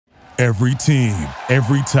Every team,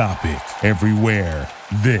 every topic, everywhere.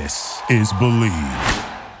 This is Believe.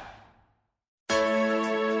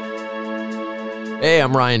 Hey,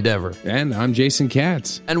 I'm Ryan Dever. And I'm Jason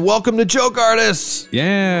Katz. And welcome to Joke Artists.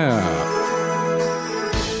 Yeah.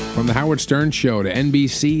 From the Howard Stern Show to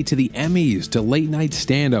NBC to the Emmys to late night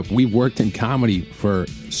stand-up, we worked in comedy for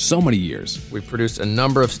so many years. We've produced a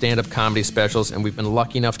number of stand-up comedy specials, and we've been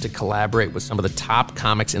lucky enough to collaborate with some of the top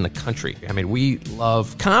comics in the country. I mean, we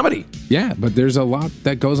love comedy. Yeah, but there's a lot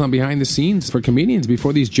that goes on behind the scenes for comedians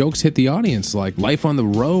before these jokes hit the audience, like life on the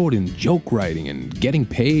road and joke writing and getting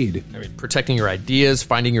paid. I mean, protecting your ideas,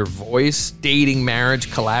 finding your voice, dating,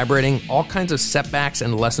 marriage, collaborating, all kinds of setbacks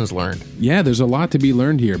and lessons learned. Yeah, there's a lot to be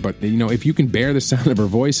learned here, but, you know, if you can bear the sound of our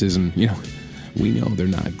voices, and, you know, we know they're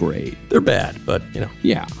not great. They're bad, but, you know.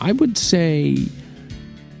 Yeah, I would say,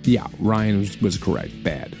 yeah, Ryan was correct,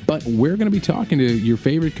 bad. But we're going to be talking to your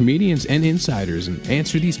favorite comedians and insiders and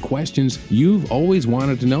answer these questions you've always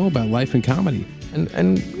wanted to know about life and comedy.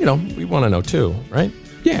 And you know, we want to know too, right?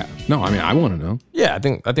 Yeah. No, I mean, I want to know. Yeah, I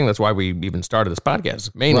think that's why we even started this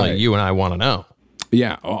podcast. Mainly, you and I want to know.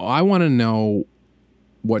 Yeah, I want to know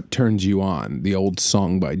what turns you on, the old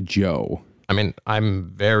song by Joe. I mean,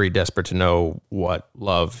 I'm very desperate to know what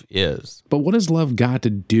love is. But what has love got to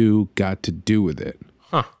do with it?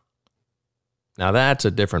 Huh. Now that's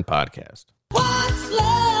a different podcast. What's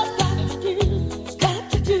love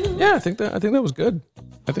got to do? Yeah, I think that was good.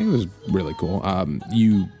 I think it was really cool.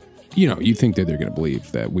 You think that they're going to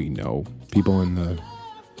believe that we know people in the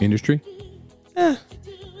industry?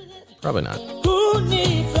 Probably not. Who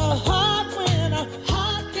needs a heart when a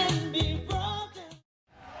heart can be broken?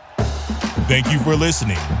 Thank you for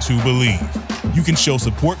listening to Believe. You can show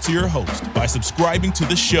support to your host by subscribing to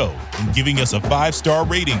the show and giving us a 5-star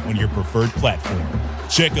rating on your preferred platform.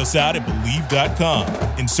 Check us out at Believe.com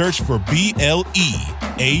and search for BLEAV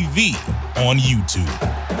on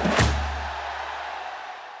YouTube.